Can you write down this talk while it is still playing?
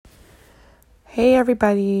Hey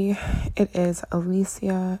everybody, it is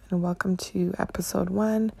Alicia and welcome to episode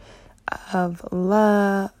 1 of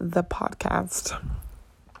the podcast.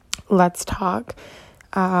 Let's talk.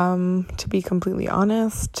 To be completely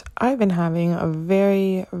honest, I've been having a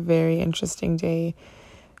very, very interesting day,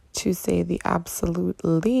 to say the absolute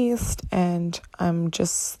least, and I'm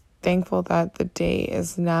just thankful that the day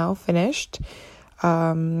is now finished.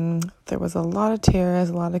 There was a lot of tears,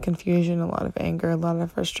 a lot of confusion, a lot of anger, a lot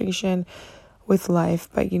of frustration with life,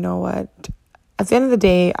 but you know what? At the end of the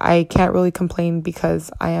day, I can't really complain because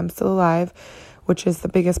I am still alive, which is the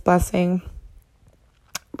biggest blessing,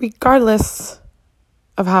 regardless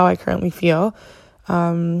of how I currently feel.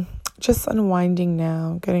 Just unwinding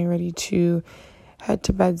now, getting ready to head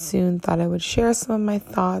to bed soon. Thought I would share some of my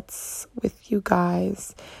thoughts with you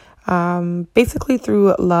guys. Basically through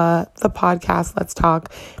the podcast, Let's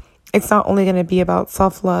Talk. It's not only going to be about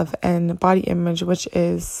self-love and body image, which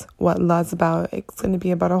is what love's about. It's going to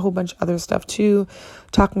be about a whole bunch of other stuff too.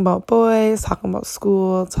 Talking about boys, talking about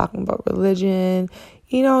school, talking about religion,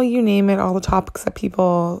 you name it, all the topics that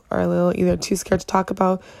people are a little either too scared to talk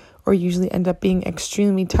about or usually end up being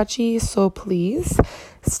extremely touchy. So please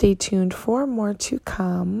stay tuned for more to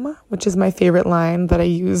come, which is my favorite line that I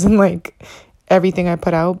use in everything I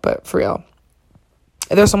put out, but for real.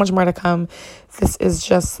 There's so much more to come. This is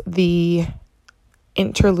just the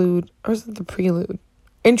interlude, or is it the prelude?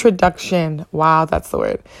 Introduction. Wow, that's the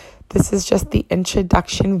word. This is just the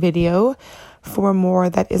introduction video for more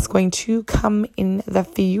that is going to come in the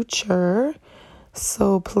future.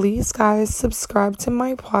 So please, guys, subscribe to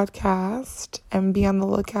my podcast and be on the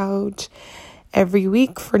lookout every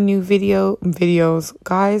week for new videos.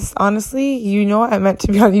 Guys, honestly, I meant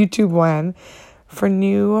to be on YouTube when for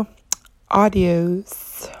new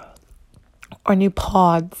audios or new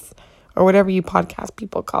pods or whatever you podcast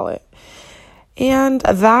people call it. And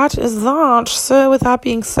that is that. So with that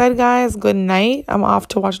being said, guys, good night. I'm off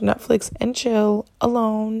to watch Netflix and chill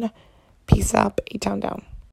alone. Peace out. A-Town down.